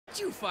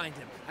you find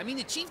him? I mean,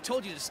 the chief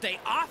told you to stay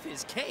off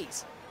his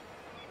case.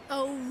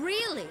 Oh,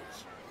 really?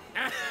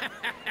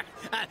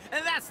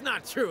 That's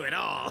not true at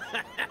all.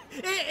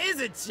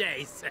 Is it,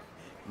 Chase?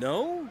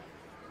 No?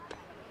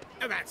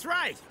 That's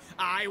right.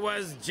 I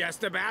was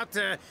just about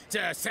to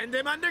send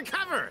him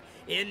undercover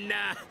in,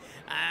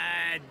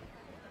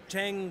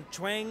 Chang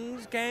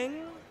Chuang's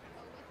gang?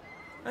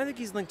 I think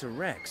he's linked to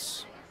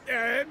Rex.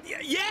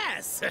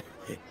 Yes!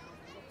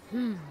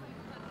 Well,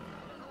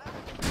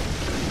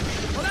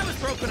 that was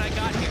broke when I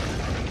got here.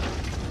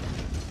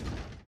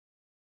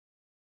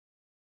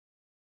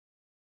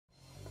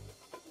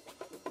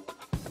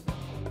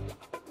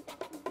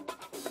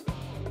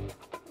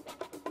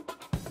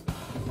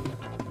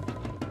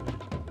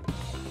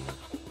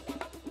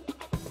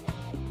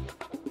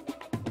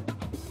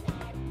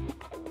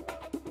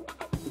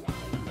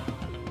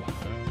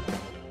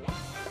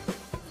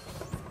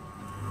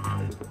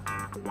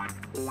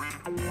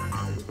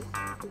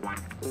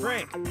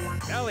 Frank,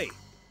 Ellie,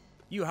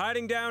 you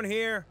hiding down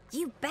here?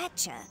 You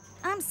betcha.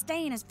 I'm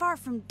staying as far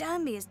from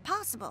Dumby as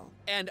possible.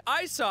 And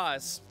I saw a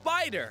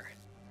spider.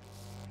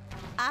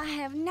 I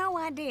have no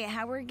idea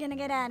how we're gonna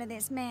get out of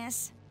this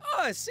mess.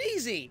 Oh, it's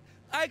easy.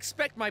 I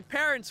expect my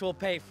parents will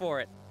pay for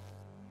it.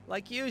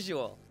 Like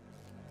usual.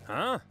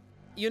 Huh?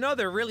 You know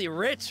they're really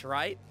rich,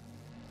 right?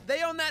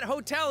 They own that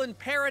hotel in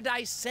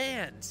Paradise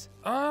Sands.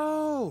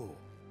 Oh!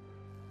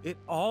 It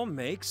all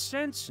makes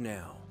sense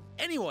now.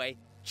 Anyway,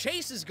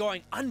 Chase is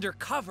going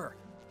undercover.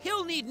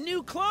 He'll need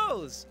new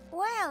clothes.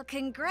 Well,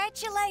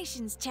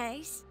 congratulations,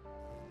 Chase.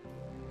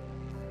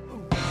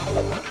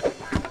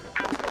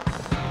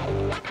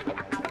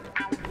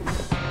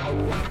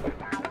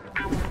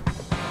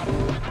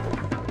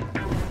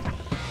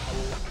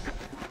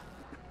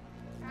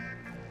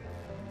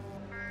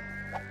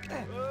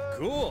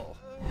 Cool.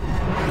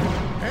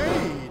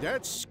 Hey,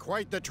 that's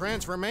quite the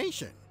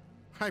transformation.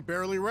 I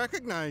barely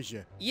recognize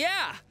you.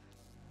 Yeah.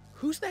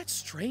 Who's that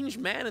strange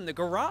man in the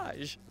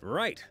garage?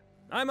 Right.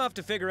 I'm off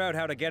to figure out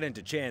how to get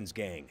into Chan's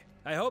gang.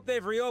 I hope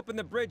they've reopened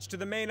the bridge to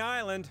the main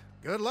island.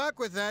 Good luck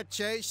with that,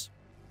 Chase.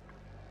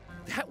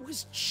 That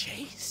was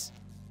Chase?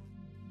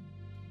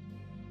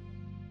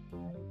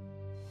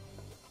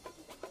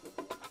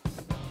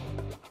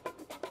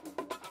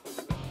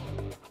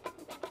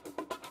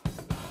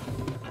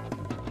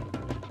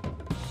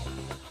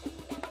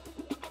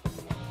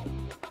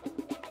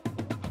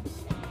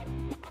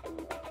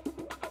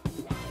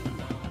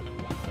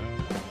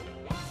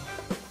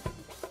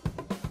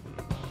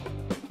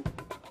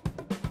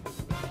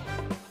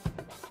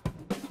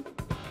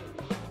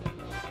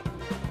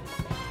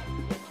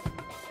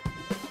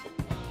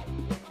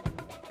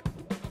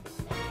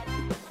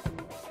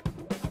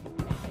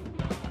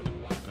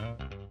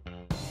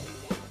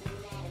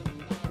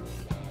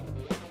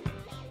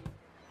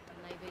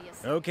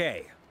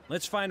 Okay,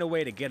 let's find a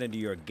way to get into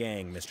your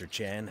gang, Mr.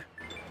 Chan.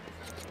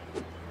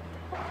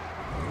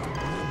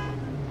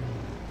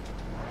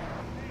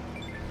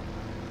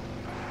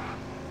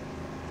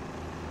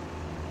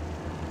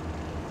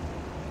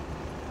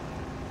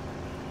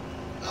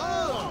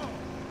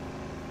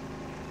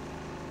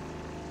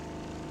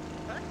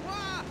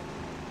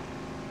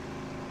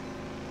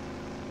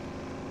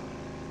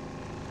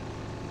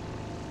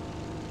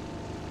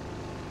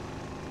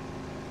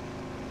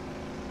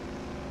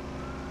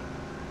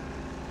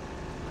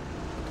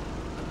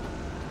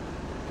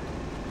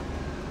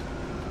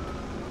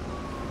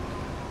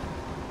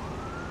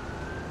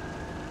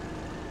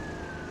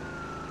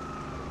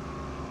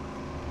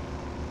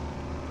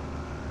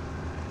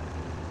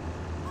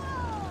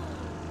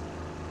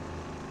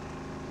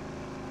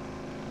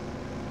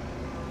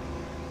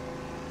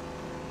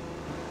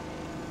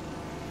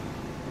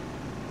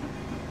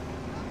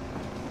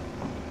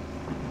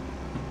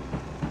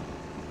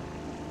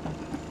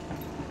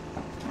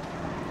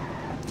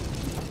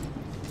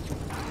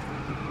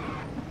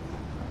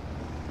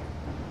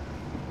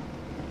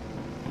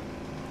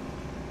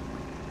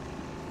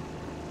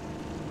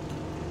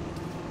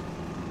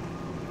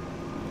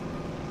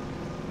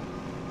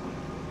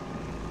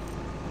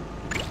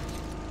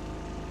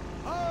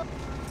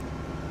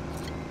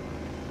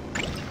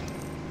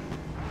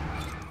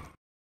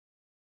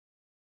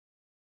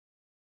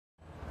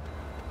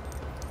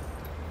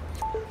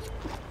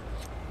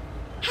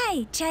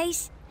 Hey,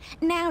 Chase.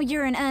 Now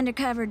you're an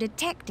undercover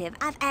detective,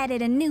 I've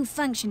added a new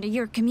function to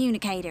your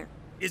communicator.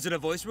 Is it a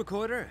voice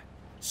recorder?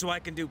 So I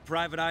can do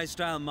private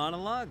eye-style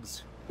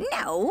monologues?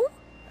 No.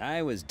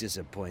 I was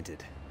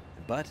disappointed,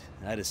 but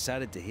I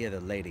decided to hear the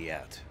lady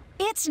out.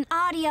 It's an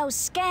audio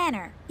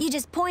scanner. You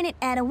just point it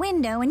at a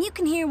window and you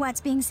can hear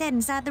what's being said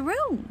inside the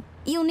room.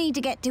 You'll need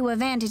to get to a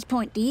vantage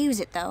point to use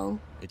it, though.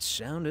 It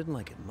sounded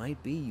like it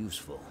might be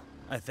useful.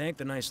 I thanked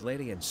the nice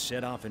lady and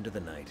set off into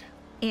the night.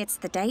 It's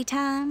the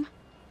daytime.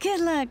 Good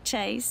luck,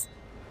 Chase.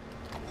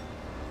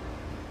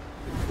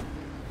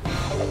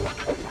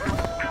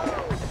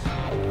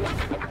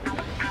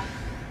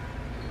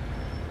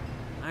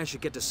 I should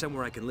get to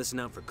somewhere I can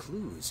listen out for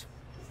clues.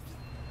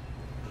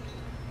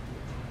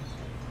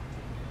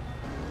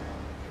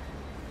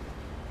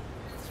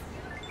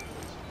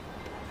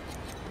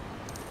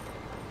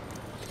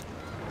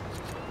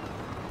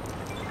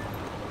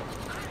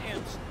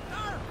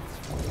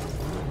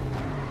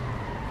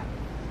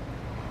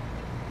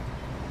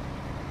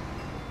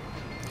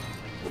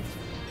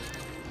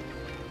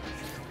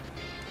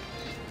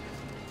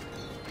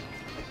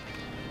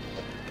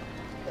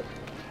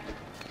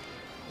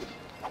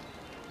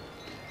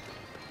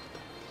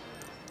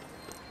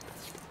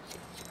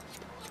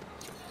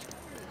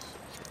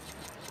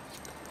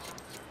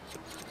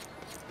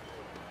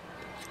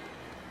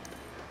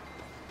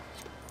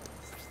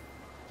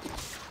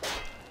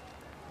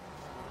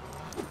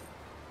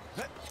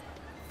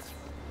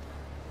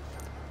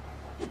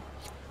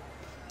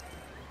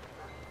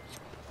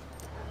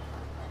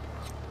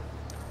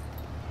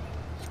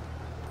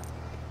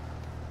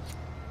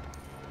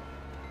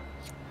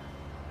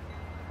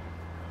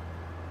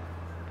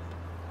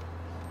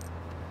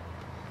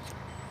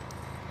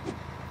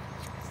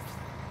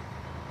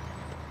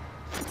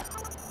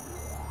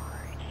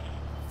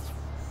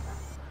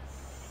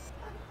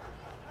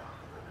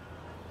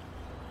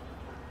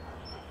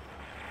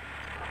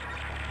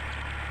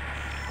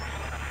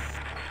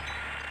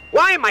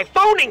 Why am I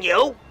phoning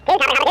you?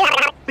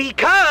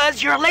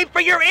 Because you're late for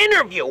your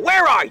interview.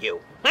 Where are you?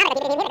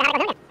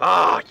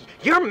 Oh,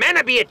 you're meant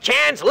to be at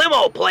Chan's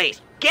limo place.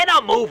 Get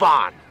a move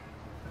on.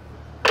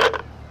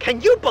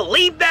 Can you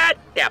believe that?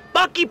 That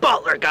Bucky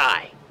Butler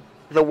guy.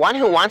 The one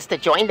who wants to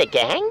join the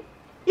gang?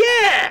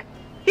 Yeah,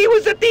 he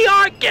was at the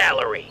art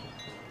gallery.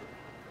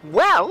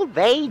 Well,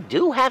 they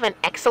do have an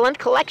excellent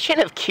collection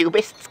of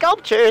Cubist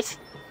sculptures.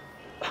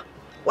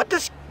 What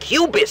does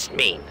Cubist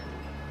mean?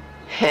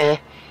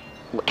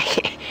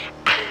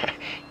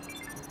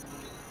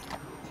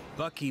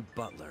 Bucky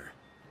Butler.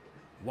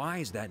 Why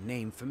is that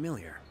name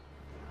familiar?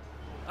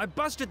 I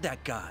busted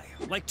that guy,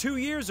 like 2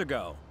 years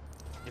ago.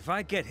 If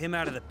I get him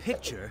out of the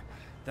picture,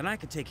 then I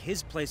can take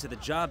his place at the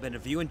job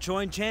interview and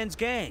join Chan's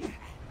gang.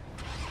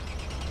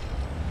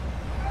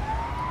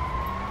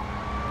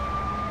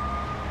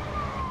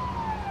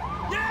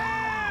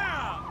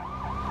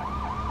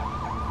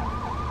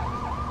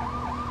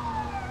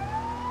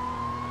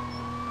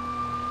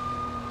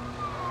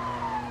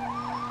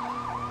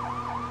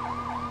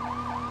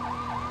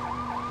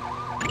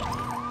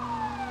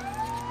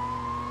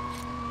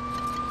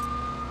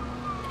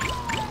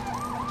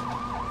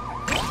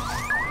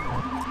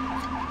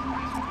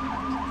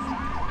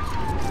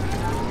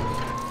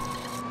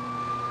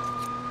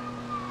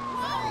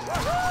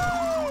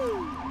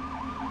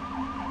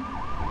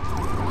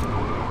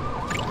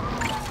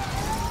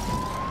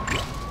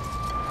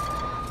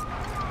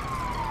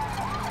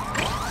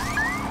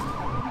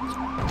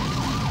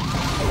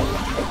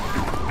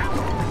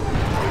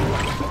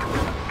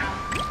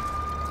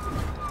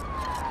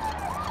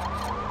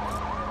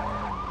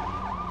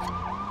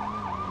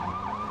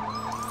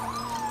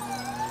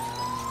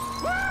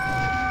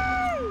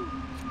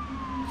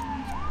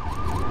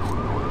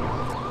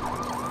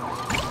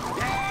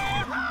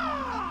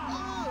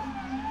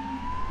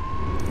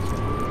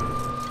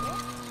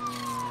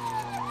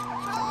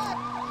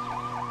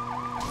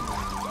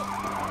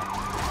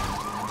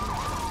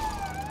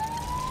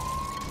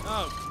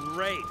 Oh,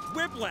 great.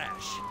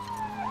 Whiplash!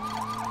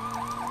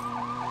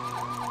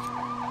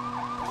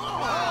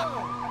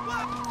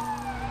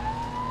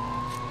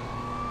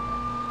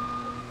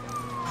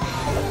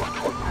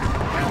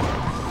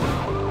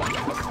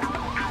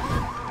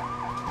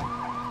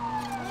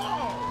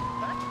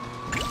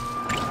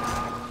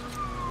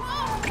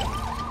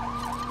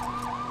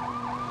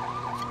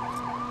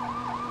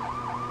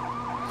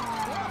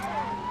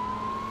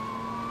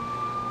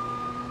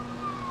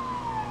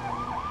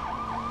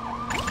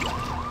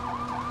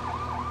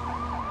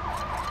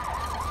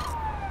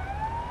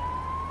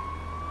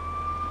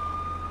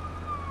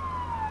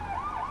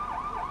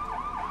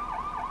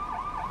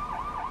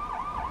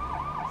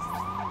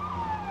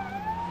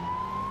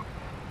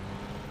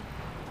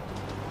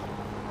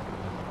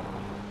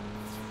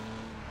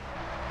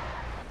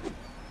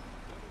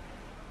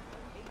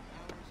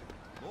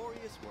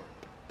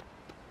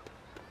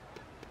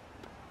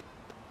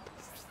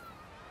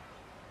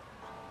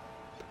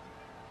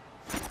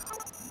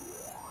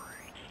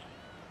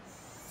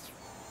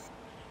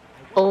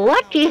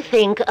 What do you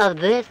think of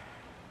this?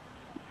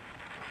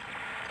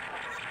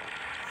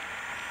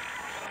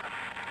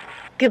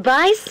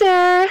 Goodbye,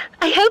 sir.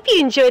 I hope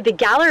you enjoyed the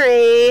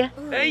gallery.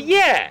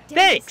 Yeah,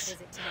 thanks.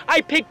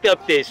 I picked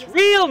up this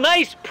real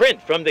nice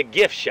print from the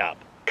gift shop.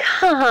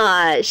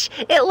 Gosh,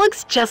 it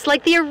looks just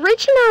like the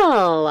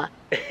original.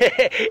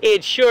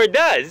 It sure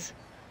does.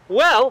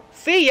 Well,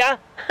 see ya.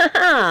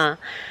 I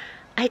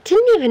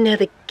didn't even know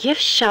the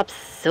gift shop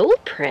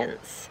sold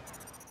prints.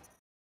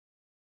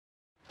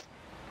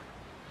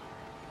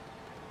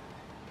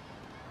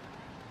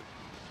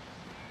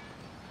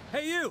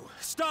 Hey, you!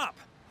 Stop!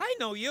 I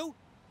know you.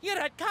 You're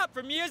that cop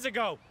from years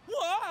ago.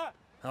 What?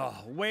 Oh,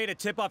 way to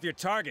tip off your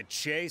target,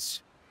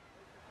 Chase.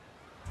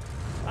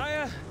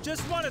 I,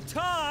 just want to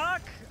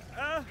talk.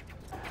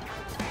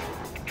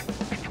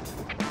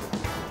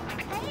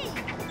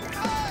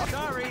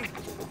 Sorry.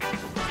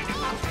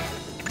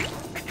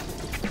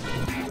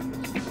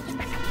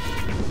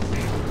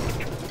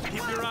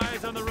 Keep your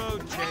eyes on the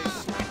road, Chase.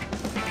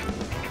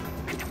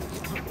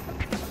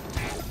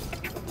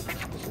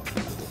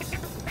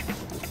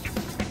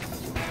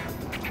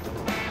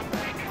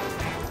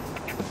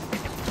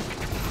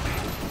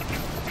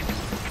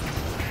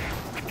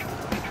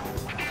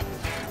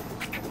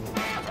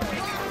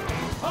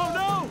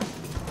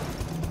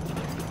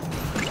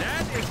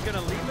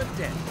 Gonna leave it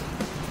dead.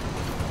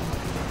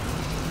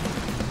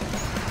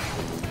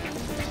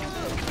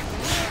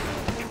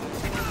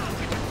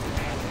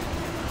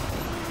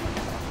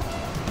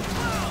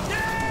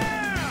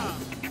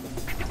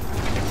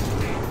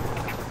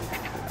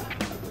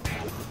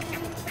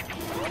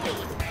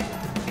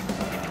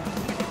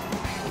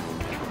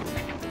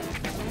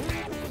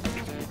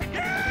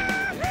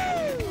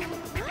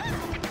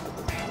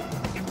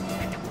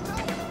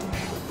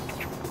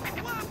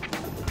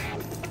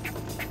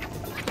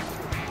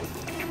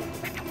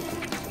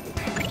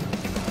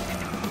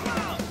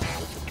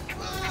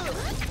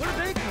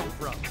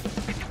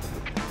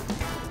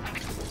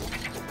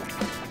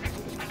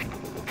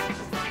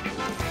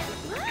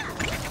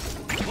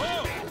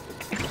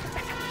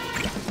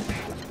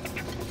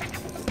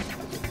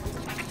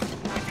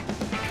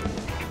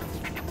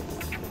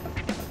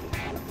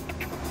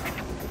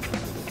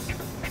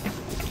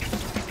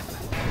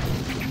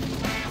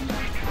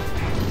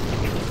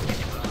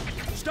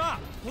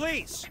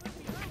 police!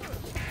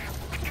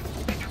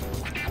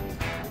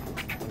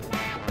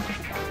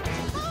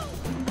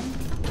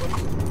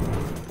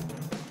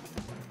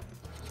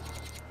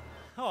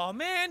 Oh,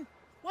 man.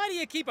 Why do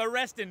you keep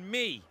arresting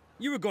me?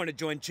 You were going to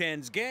join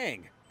Chan's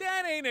gang.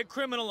 That ain't a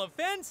criminal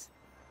offense.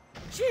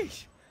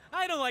 Sheesh.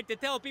 I don't like to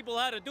tell people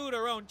how to do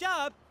their own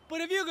job, but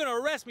if you're gonna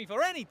arrest me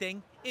for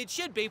anything, it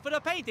should be for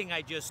the painting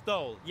I just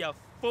stole, you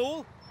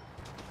fool.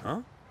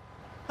 Huh?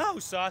 Oh,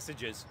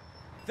 sausages.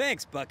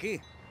 Thanks,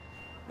 Bucky.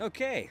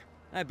 Okay,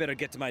 I better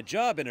get to my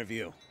job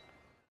interview.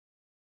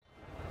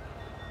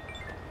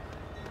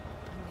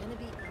 I'm gonna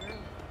be early.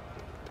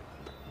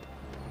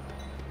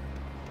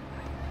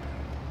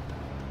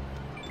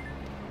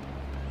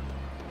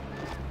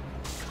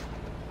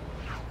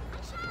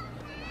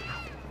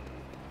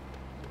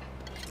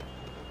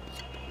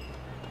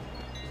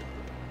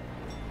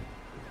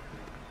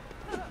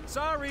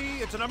 Sorry,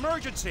 it's an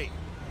emergency.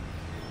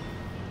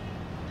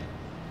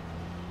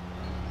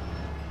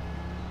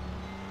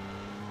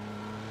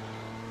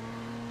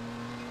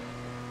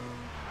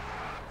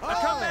 I'll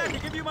come back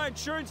and give you my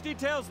insurance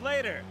details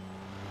later.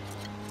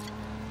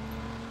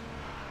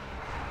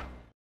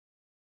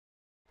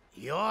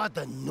 You're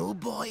the new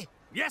boy?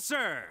 Yes,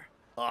 sir.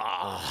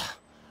 Oh,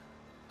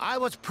 I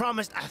was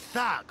promised a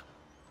thug.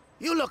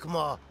 You look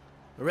more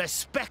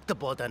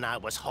respectable than I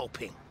was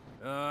hoping.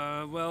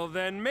 Well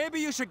then,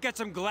 maybe you should get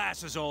some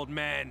glasses, old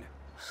man.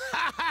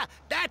 Haha,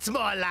 that's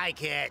more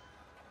like it.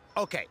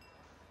 Okay,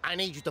 I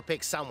need you to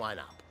pick someone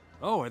up.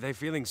 Oh, are they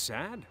feeling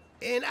sad?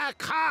 In a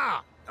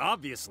car.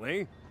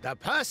 Obviously. The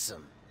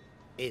person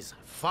is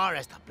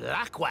Forrest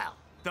Blackwell.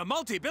 The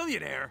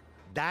multi-billionaire?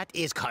 That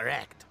is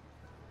correct.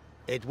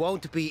 It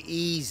won't be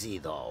easy,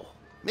 though.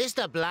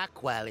 Mr.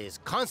 Blackwell is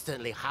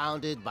constantly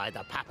hounded by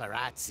the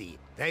paparazzi.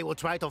 They will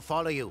try to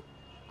follow you.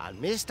 And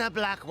Mr.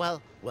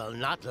 Blackwell will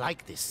not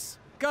like this.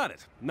 Got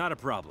it. Not a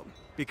problem.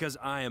 Because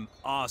I am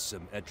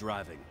awesome at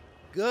driving.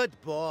 Good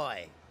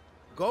boy.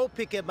 Go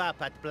pick him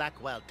up at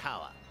Blackwell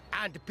Tower.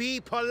 And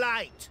be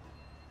polite.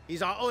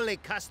 He's our only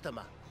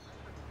customer.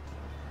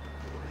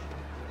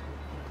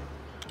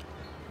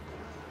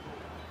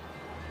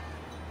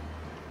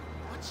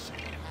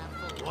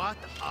 What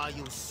are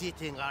you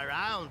sitting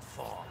around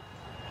for?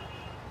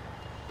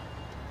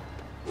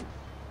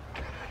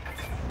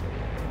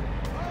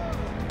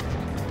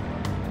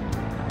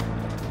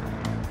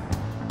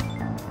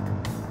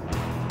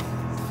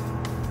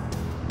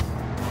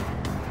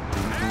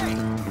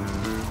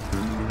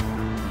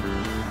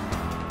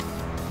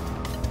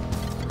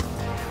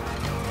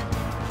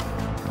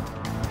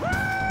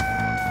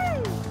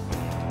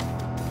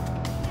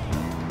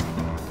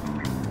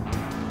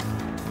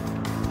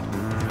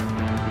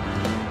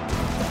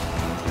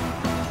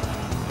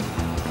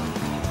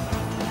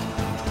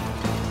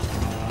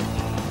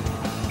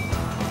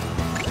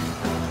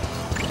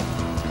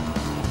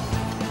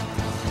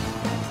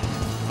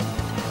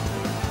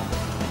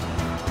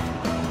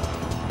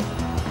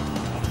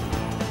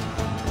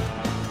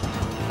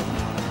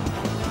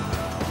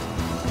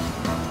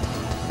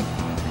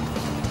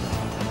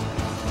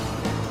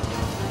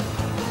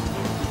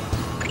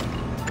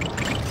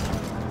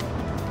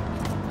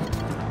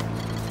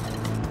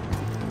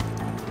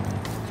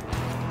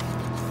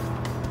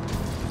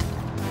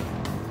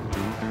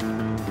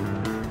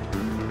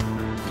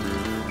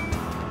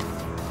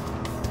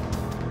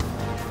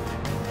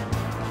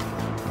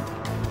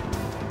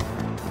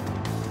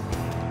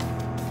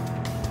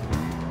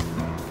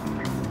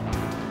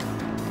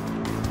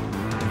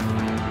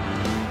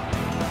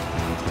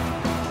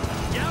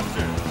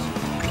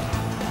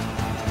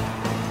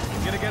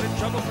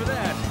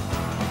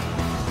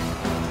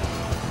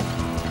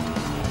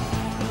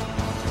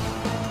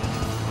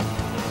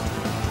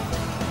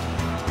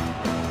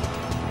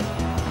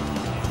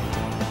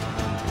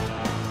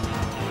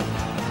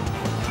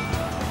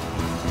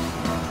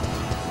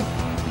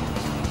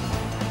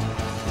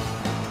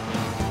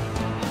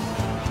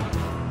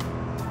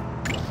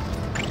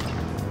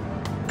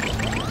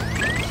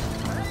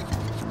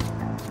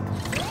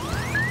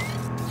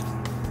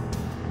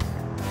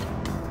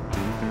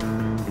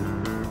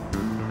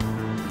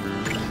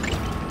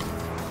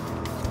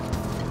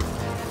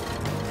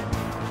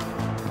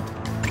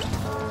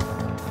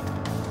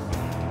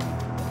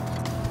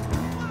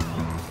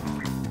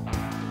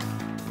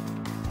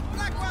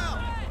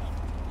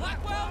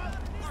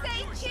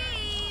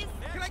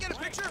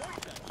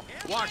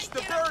 Watch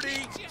the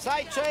birdie!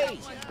 Side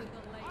change!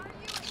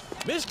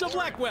 Mr.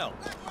 Blackwell,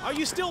 are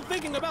you still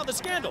thinking about the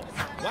scandal?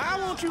 Why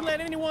won't you let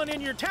anyone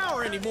in your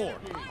tower anymore?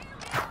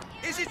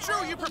 Is it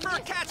true you prefer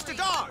cats to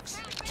dogs?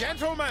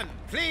 Gentlemen,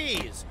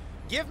 please,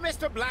 give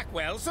Mr.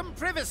 Blackwell some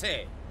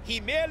privacy. He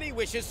merely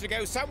wishes to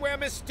go somewhere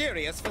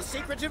mysterious for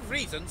secretive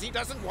reasons he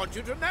doesn't want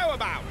you to know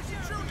about.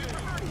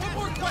 One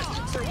more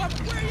question, sir. Where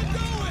are you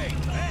going?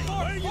 Hey, where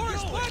are you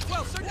going?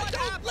 Blackwell, sir,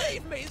 don't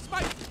leave me. It's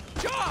my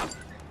job.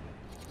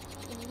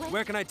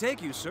 Where can I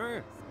take you,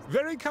 sir?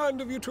 Very kind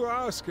of you to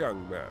ask,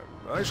 young man.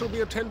 I shall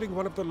be attending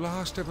one of the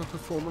last ever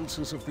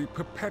performances of the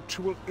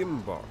Perpetual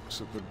Inbox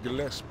at the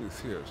Gillespie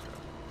Theatre.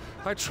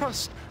 I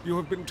trust you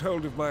have been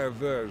told of my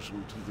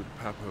aversion to the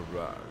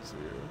paparazzi.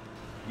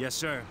 Yes,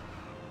 sir.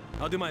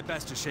 I'll do my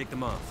best to shake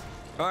them off.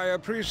 I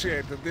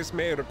appreciate that this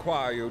may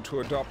require you to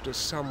adopt a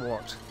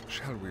somewhat,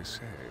 shall we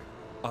say,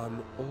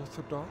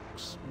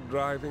 unorthodox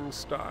driving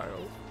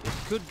style. It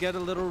could get a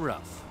little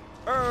rough.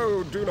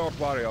 Oh, do not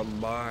worry on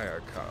my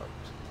account.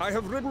 I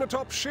have ridden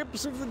atop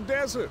ships of the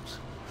desert.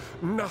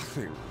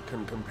 Nothing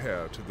can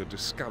compare to the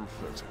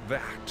discomfort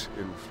that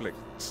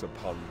inflicts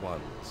upon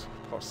one's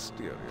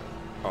posterior.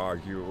 Are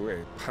you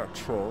a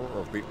patron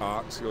of the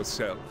arts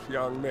yourself,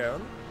 young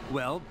man?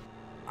 Well,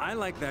 I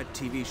like that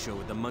TV show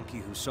with the monkey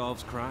who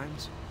solves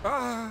crimes.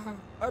 Ah,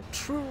 a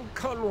true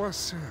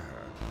connoisseur.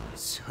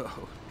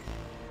 So,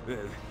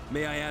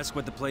 may I ask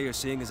what the play you're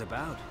seeing is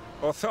about?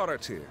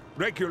 Authority,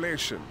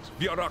 regulations,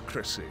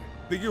 bureaucracy,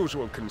 the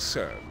usual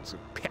concerns of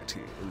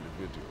petty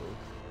individuals.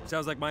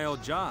 Sounds like my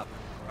old job.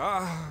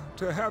 Ah,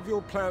 to have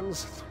your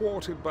plans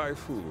thwarted by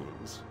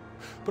fools.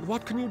 But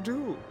what can you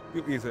do?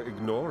 You either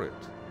ignore it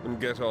and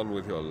get on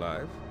with your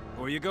life,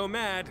 or you go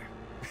mad.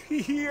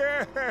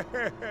 Yes!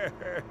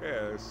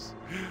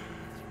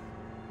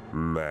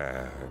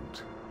 Mad.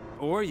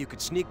 Or you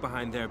could sneak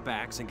behind their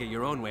backs and get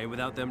your own way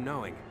without them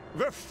knowing.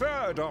 The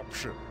third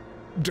option.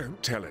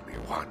 Don't tell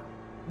anyone.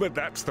 But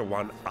that's the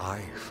one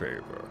I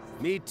favor.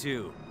 Me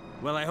too.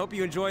 Well, I hope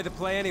you enjoy the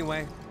play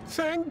anyway.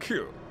 Thank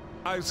you.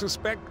 I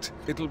suspect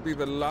it'll be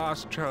the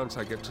last chance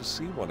I get to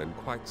see one in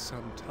quite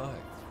some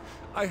time.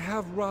 I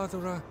have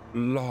rather a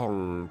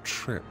long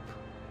trip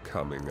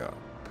coming up.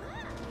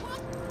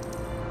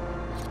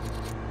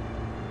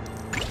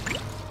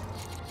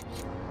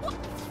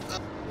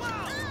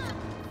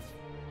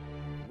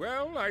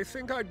 Well, I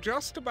think I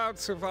just about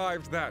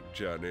survived that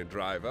journey,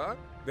 driver.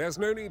 There's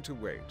no need to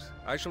wait.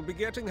 I shall be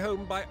getting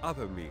home by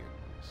other means.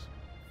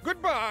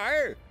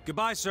 Goodbye!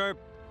 Goodbye, sir.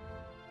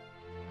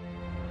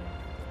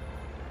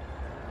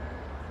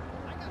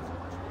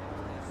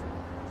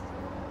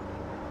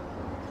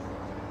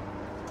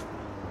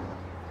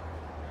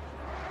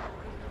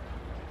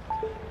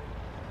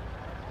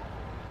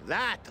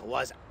 That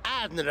was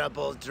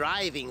admirable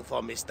driving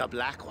for Mr.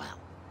 Blackwell.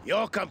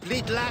 Your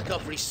complete lack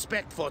of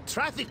respect for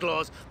traffic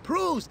laws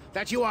proves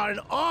that you are an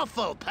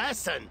awful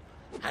person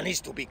and is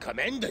to be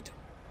commended.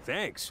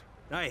 Thanks.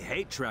 I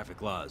hate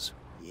traffic laws.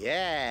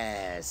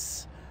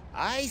 Yes.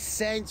 I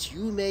sense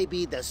you may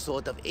be the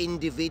sort of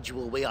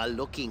individual we are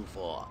looking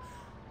for.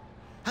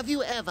 Have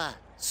you ever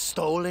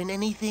stolen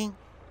anything?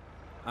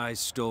 I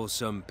stole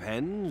some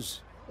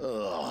pens.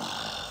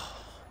 Ugh.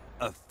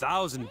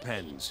 1,000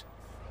 pens.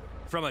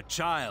 From a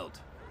child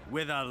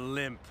with a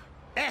limp.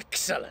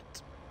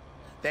 Excellent.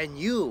 Then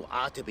you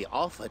are to be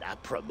offered a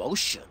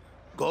promotion.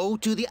 Go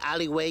to the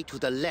alleyway to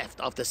the left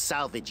of the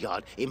salvage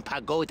yard in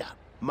Pagoda.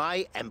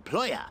 My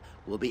employer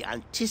will be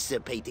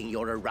anticipating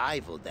your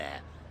arrival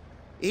there.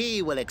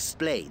 He will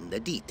explain the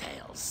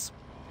details.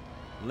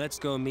 Let's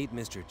go meet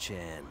Mr.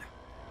 Chan.